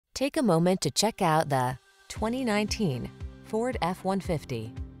Take a moment to check out the 2019 Ford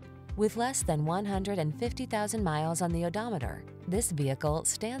F-150. With less than 150,000 miles on the odometer, this vehicle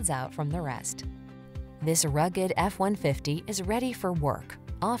stands out from the rest. This rugged F-150 is ready for work,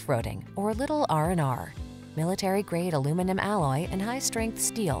 off-roading, or a little R&R. Military-grade aluminum alloy and high-strength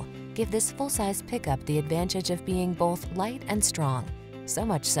steel give this full-size pickup the advantage of being both light and strong, so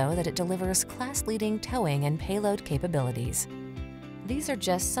much so that it delivers class-leading towing and payload capabilities. These are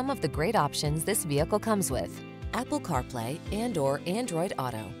just some of the great options this vehicle comes with: Apple CarPlay and/or Android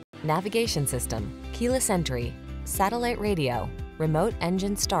Auto, navigation system, keyless entry, satellite radio, remote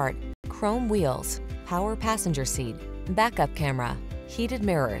engine start, chrome wheels, power passenger seat, backup camera, heated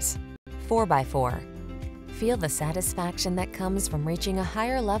mirrors, 4x4. Feel the satisfaction that comes from reaching a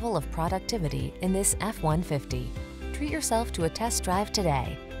higher level of productivity in this F-150. Treat yourself to a test drive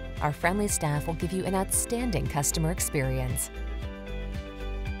today. Our friendly staff will give you an outstanding customer experience.